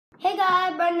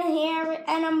Hi, Brendan here,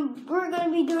 and we're going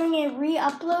to be doing a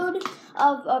re-upload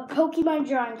of a Pokemon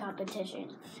drawing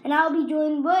competition. And I'll be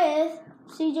doing with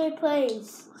CJ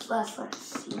Plays. Last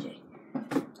CJ.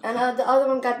 And the other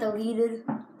one got deleted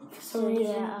for some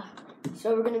reason. Yeah.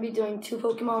 So we're going to be doing 2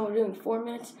 Pokemon. We're doing 4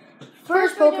 minutes.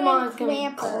 First Pokemon is going to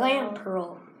be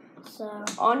Clamperl. So,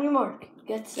 on your mark,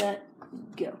 get set,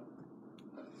 go.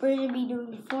 We're going to be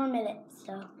doing 4 minutes,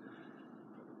 so.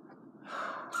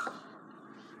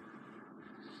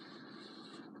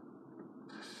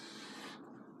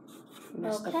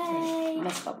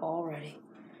 Messed up already.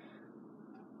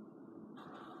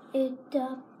 I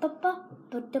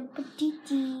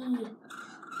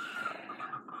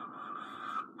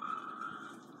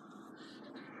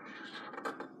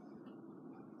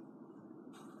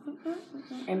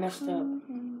messed up.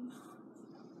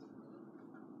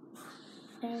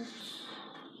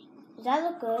 Does that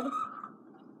look good?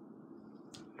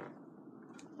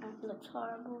 That looks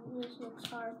horrible. This looks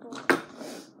horrible.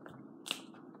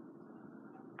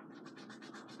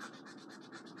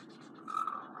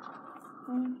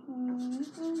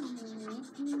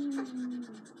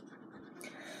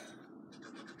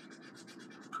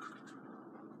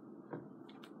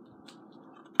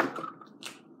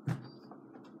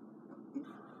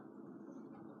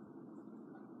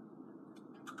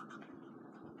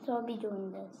 So I'll be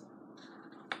doing this.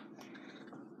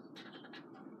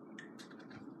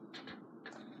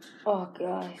 Oh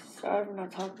guys, sorry for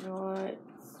not talking a lot.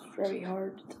 It's very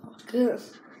hard to talk.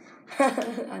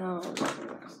 I don't know.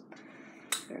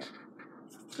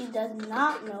 He does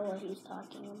not know what he's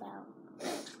talking about.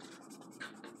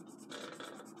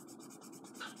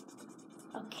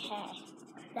 Okay.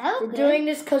 That We're doing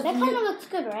this because that kind of looks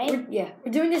good, right?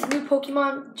 We're doing this new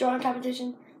Pokemon drawing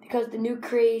competition because the new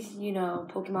craze, you know,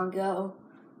 Pokemon Go.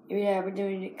 Yeah, we're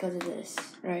doing it because of this,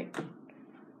 right?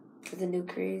 For the new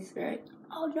craze, right?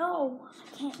 Oh no,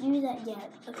 I can't do that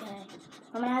yet. Okay,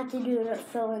 I'm gonna have to do it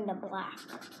fill in the black.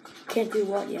 Can't do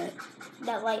what yet?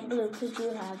 That light blue, because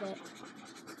you have it.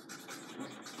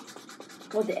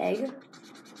 What, the egg?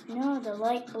 No, the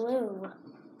light blue.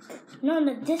 No,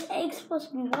 this egg's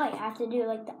supposed to be white. I have to do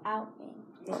like the outline.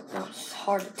 Well, that's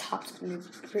hard. The top's gonna be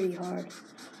pretty hard.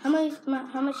 How much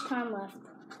time left?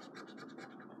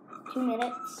 2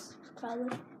 minutes,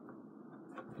 probably.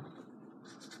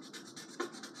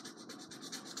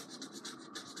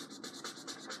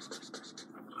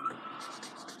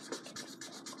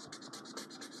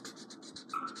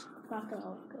 Not gonna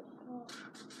look good at all.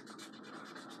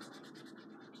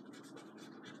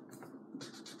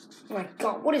 Oh my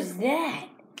god, what is that?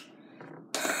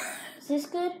 Is this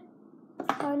good?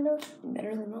 Kind of.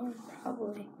 Better than mine,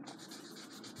 probably.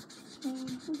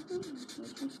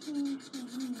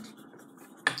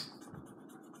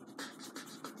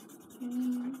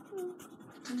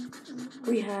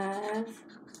 We have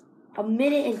 1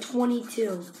 minute and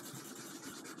 22.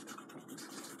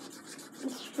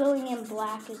 This filling in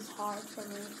black is hard for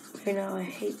me. I know, I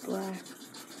hate black.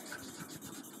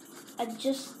 I'm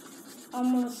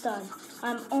almost done.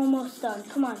 I'm almost done.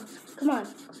 Come on. Come on.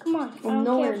 Come on. Well, I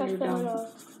don't care if I you're fill done. it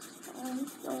all. I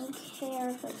don't care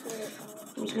if I fill it all.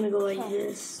 I'm just gonna go like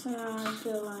this. No, do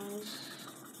lines.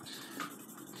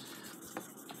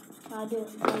 I'll do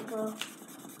it, bro.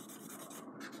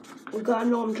 Oh god,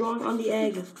 no, I'm drawing on the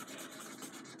egg.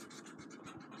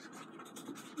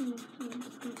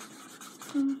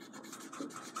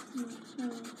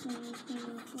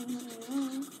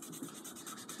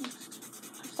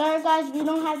 Sorry guys, we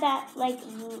don't have that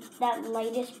that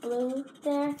lightest blue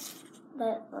there.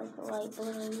 But like the light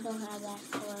blue, we don't have that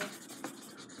color.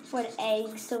 For the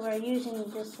eggs, so we're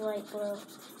using just light blue.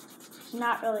 It's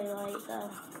not really light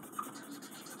though.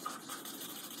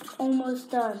 Almost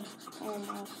done.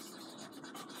 Almost.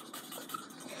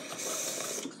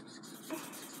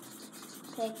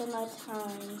 Taking my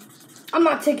time. I'm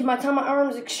not taking my time. My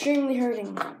arm's extremely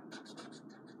hurting.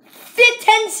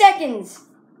 10 seconds.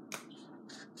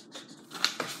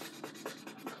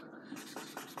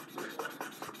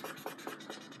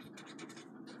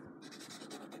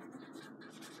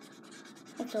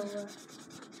 It's over.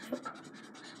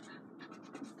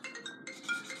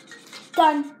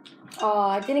 Done. Oh,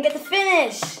 I didn't get to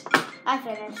finish. I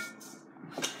finished.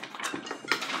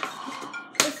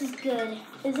 This is good.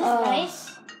 Is this nice?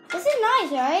 This is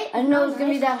nice, right? I didn't know it was going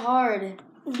to be that hard.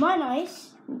 Is mine nice?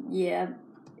 Yeah.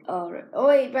 Oh,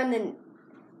 wait, Brendan.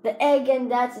 The egg and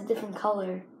that's a different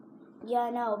color. Yeah, I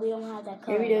know. We don't have that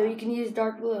color. Here we do. You can use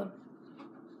dark blue.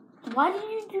 Why did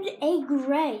you do the egg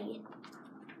gray?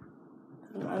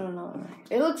 I don't know.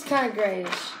 It looks kind of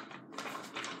grayish.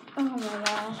 Oh my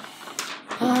gosh.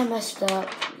 Oh, I messed up.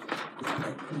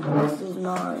 This is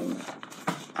mine.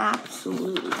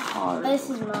 Absolutely hard. This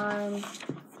is mine.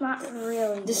 It's not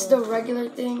really This is good. the regular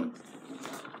thing.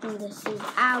 And this is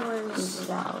ours. This is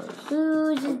ours.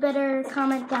 Whose is better?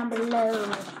 Comment down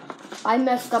below. I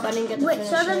messed up. I didn't get to Wait, finish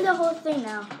show them it. the whole thing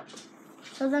now.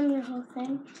 Show them your whole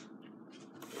thing.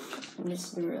 And this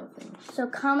is the real thing. So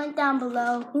comment down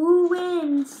below who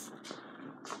wins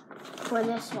for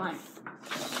this one.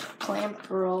 Clam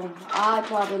Pro. I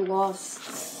probably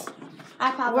lost.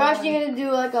 I probably We're actually won. gonna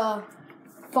do like a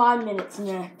 5 minutes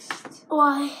next.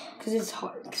 Why? Because it's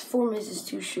hard. Because 4 minutes is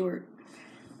too short.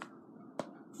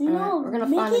 No, Alright, we're gonna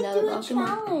make find it another do a Pokemon.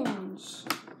 challenge.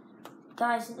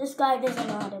 Guys, this guy doesn't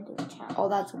know how to do a challenge. Oh,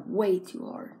 that's way too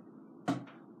hard.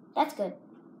 That's good.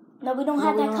 No, we don't No,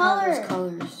 have we that don't color. have those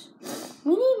colors.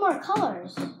 We need more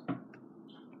colors.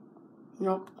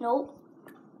 Nope. Nope.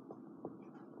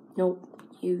 Nope.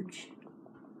 Huge.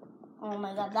 Oh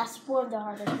my god, that's one of the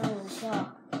hardest ones, yeah.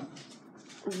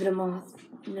 Venomoth.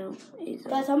 No.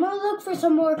 Guys, I'm gonna look for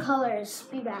some more colors.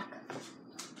 Be back.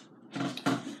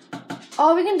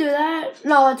 Oh, we can do that.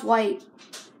 No, it's white.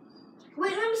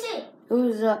 Wait, let me see. It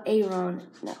was Aaron.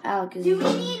 No, Alakazam. Do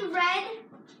we need red?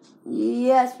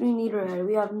 Yes, we need red.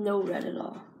 We have no red at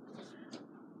all.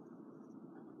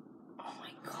 Oh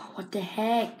my god, what the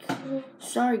heck?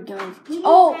 Sorry, guys. We need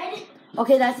Oh, red.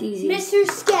 okay, that's easy. Mr.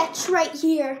 Sketch right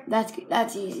here.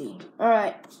 That's easy. All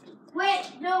right, Wait,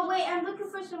 no, wait, I'm looking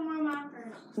for some more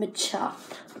markers. Machop.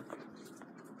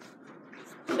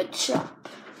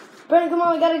 Brandon, come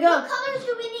on, we gotta go. What colors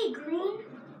do we need? Green?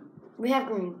 We have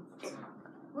green.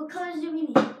 What colors do we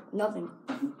need? Nothing.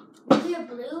 We have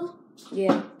blue?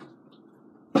 Yeah.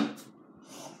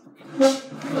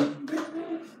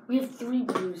 We have 3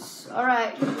 blues. All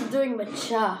right, we're doing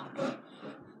Machop.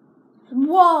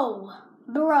 Whoa,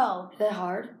 bro, Is that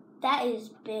hard? that is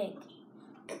big.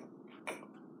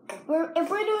 If we're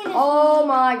doing this. Oh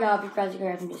my god, we forgot to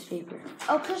grab a newspaper.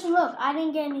 Oh, Christian, look, I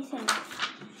didn't get anything.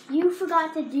 You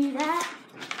forgot to do that.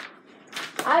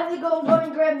 I have to go run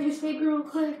and grab newspaper real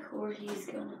quick, or he's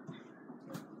gonna.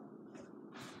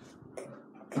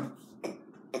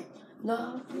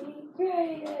 Love me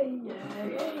great,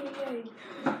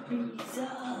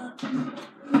 Lisa.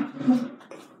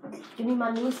 Give me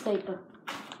my newspaper.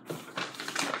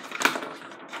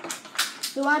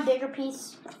 You want a bigger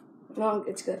piece? No,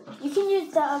 it's good. You can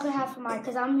use the other half of mine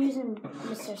because I'm using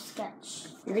Mr. Sketch.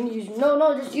 You're gonna use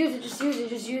no, just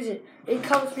use it. It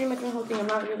covers pretty much the whole thing. I'm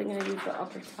not really gonna use the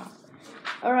upper top.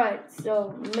 Alright,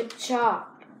 so Machop.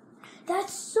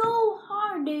 That's so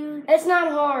hard, dude. It's not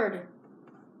hard.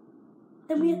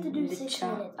 Then we have to do The 6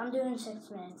 chop. minutes. I'm doing 6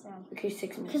 minutes then. Okay,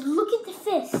 6 minutes. Because look at the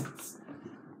fists.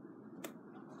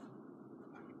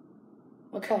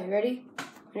 Okay, ready? On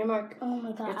your mark. Oh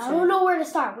my god. It's I don't know where to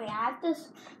start. Wait, I have to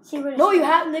see where to No, start. you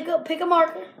have to pick a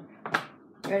marker.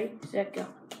 Ready, set, go.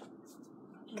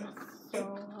 It's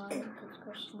so hard because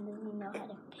Christian doesn't know how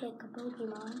to pick a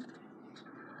Pokemon.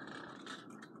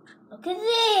 Look at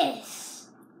this.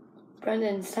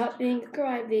 Brendan, stop being a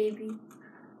crybaby.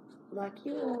 Like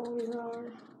you always are.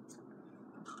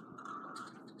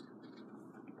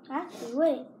 Actually,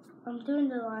 wait. I'm doing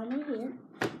the liner here.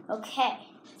 Okay.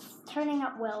 It's turning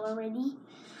out well already.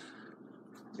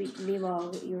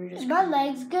 Meanwhile, you were just Is my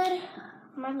legs good?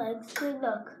 My legs good.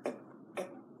 Look.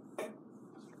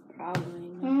 probably.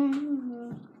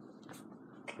 Mm-hmm.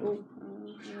 Ooh.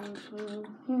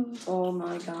 Oh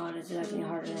my god, it's actually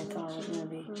harder than I thought it was gonna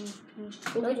be.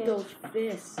 Look at those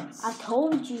fists. I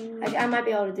told you. I might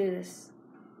be able to do this.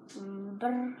 Boom,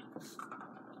 boom,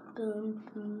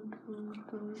 boom, boom,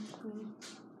 boom.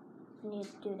 You need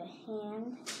to do the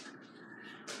hand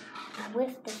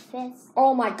with the fist.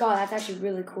 Oh my god, that's actually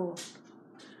really cool.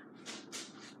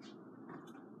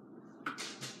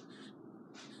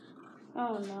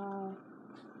 Oh no.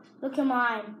 Look at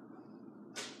mine.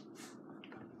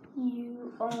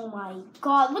 Oh my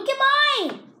god, look at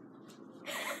mine!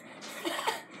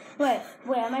 wait,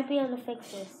 I might be able to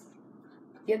fix this.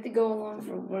 You have to go along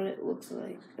for what it looks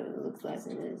like. What it looks like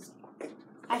it is.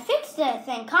 I fixed the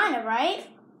thing, kind of, right?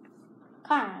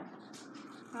 Kind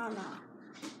of. I don't know.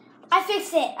 I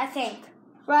fixed it, I think.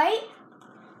 Right?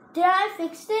 Did I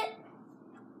fix it?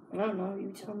 I don't know,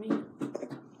 you tell me.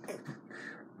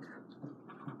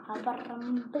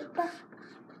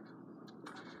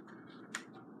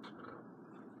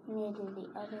 Need to do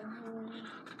the other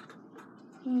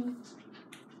one.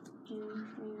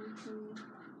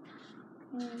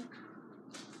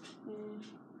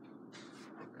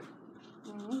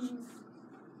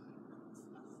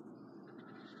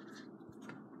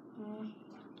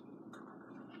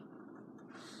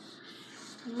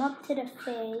 I'm up to the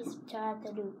face, which I have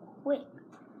to do quick.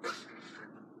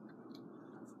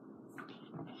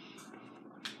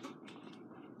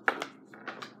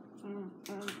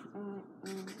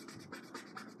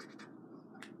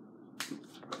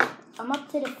 I'm up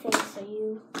to the face. Are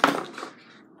you?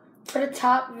 For the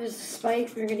top of his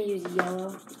spike, we're gonna use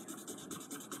yellow.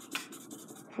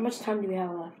 How much time do we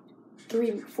have left?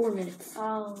 4 minutes.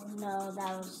 Oh no,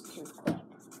 that was too quick.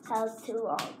 That was too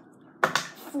long.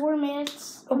 4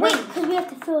 minutes. Oh, wait, because we have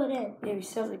to fill it in. Yeah, we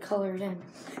still have to color it in.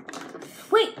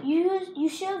 Wait, you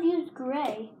should have used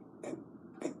gray.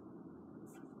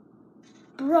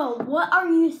 Bro, what are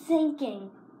you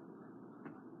thinking?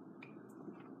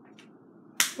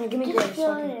 Well, give me Just gray.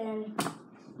 fill it in.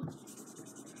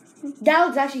 That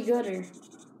looks actually gooder.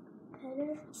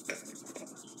 Better?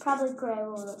 Probably gray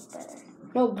will look better.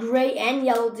 No, gray and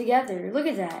yellow together. Look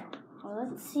at that. Well,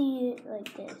 let's see it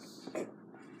like this.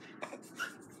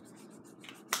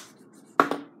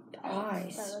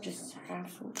 Eyes just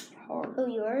absolutely hard. Oh,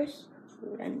 yours?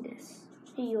 Horrendous.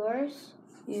 Yours?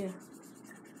 Yeah.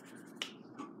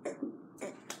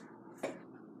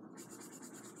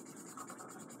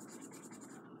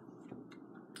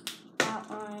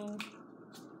 Outline.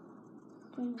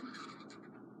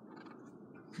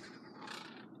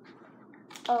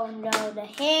 Oh no, the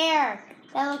hair!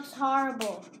 That looks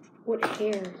horrible. What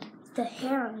hair? The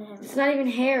hair on him. It's not even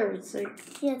hair. It's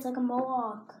like Yeah, it's like a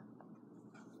mohawk.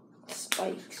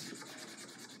 spikes.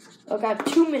 Oh, I got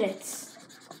 2 minutes.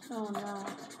 Oh no.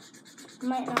 I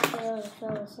might not be able to fill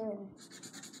this in.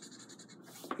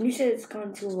 You said it's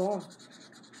gone too long.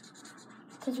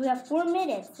 Because we have 4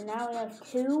 minutes and now we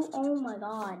have 2. Oh my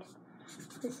god.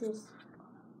 This is...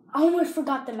 I almost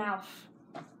forgot the mouth.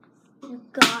 You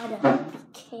gotta be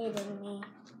kidding me.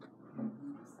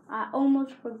 I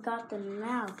almost forgot the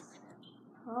mouth.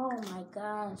 Oh my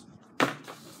gosh.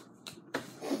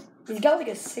 He's got like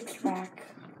a 6-pack.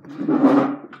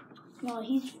 No,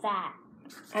 he's fat.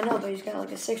 I know, but he's got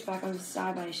like a 6-pack on the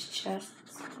side by his chest.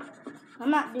 I'm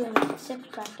not doing like a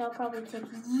 6-pack. That'll probably take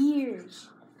years.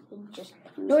 And just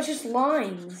No, it's just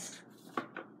lines.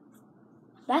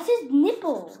 That's his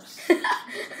nipples.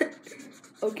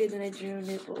 Okay, then I drew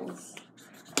nipples.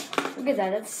 Look at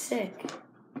that, that's sick.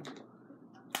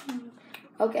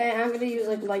 Okay, I'm gonna use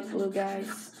like light blue,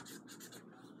 guys.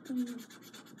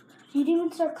 You didn't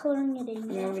even start coloring it in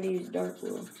And yet. I'm gonna use dark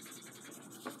blue.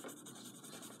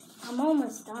 I'm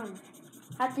almost done.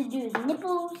 I have to do his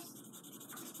nipples.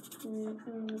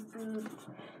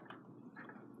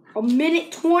 A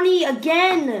minute 20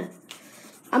 again!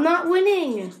 I'm not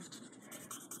winning!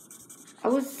 I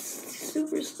was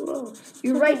super slow.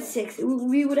 You're right, 6.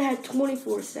 We would have had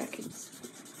 24 seconds.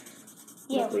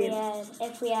 Yeah,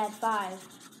 if we had 5.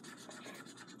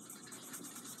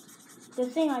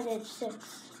 Good thing I did 6.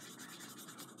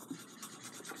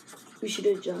 We should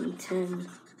have done 10.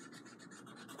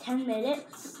 10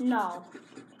 minutes? No.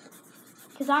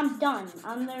 Because I'm done.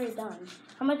 I'm literally done.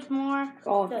 How much more?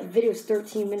 Oh, the video's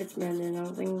 13 minutes, man, and I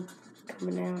don't think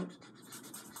coming out.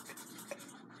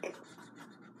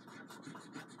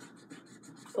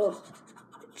 Ugh.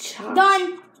 Chop.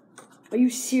 Done! Are you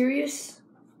serious?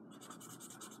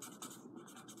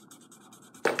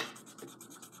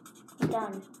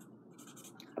 Done.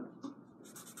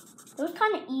 It was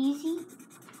kind of easy.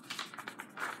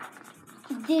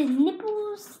 Did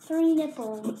nipples, 3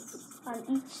 nipples on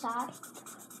each side.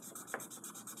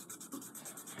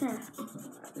 Huh.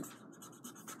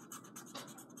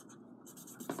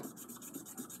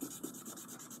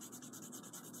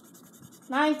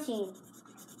 $19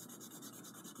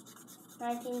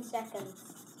 seconds.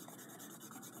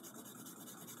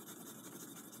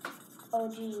 Oh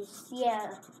geez,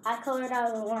 yeah. I colored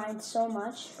out the line so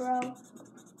much, bro.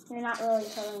 You're not really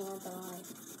coloring out the line.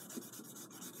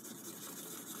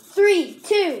 3,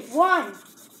 2, 1.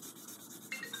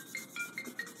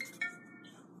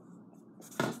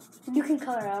 You can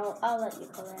color out. I'll let you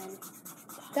color in.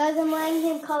 Guys, I'm letting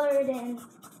him color it in.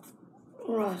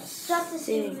 Just to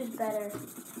see who's better.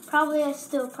 I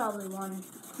still won.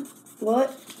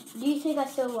 What? Do you think I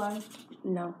still won?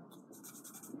 No.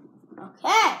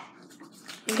 Okay.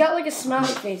 He's got like a smiley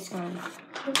face kind of.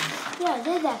 Yeah, I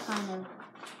did that kind of.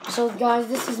 So guys,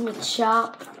 this is my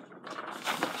chop.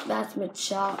 That's my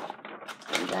chop.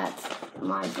 And that's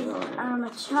my drawing. I'm a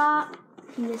chop,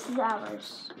 and this is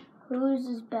ours. Whose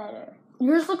is better?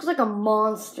 Yours looks like a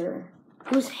monster.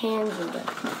 Whose hands are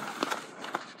better?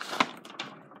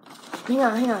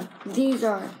 Hang on. These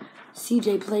are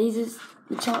CJ Plays'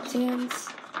 the chopped hands.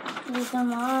 These are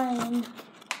mine.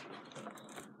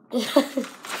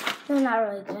 They're not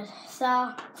really good.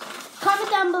 So, comment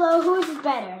down below whose is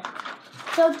better.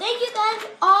 So, thank you guys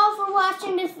all for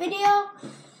watching this video.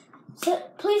 So,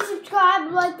 please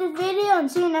subscribe, like this video, and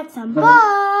see you next time.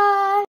 Bye!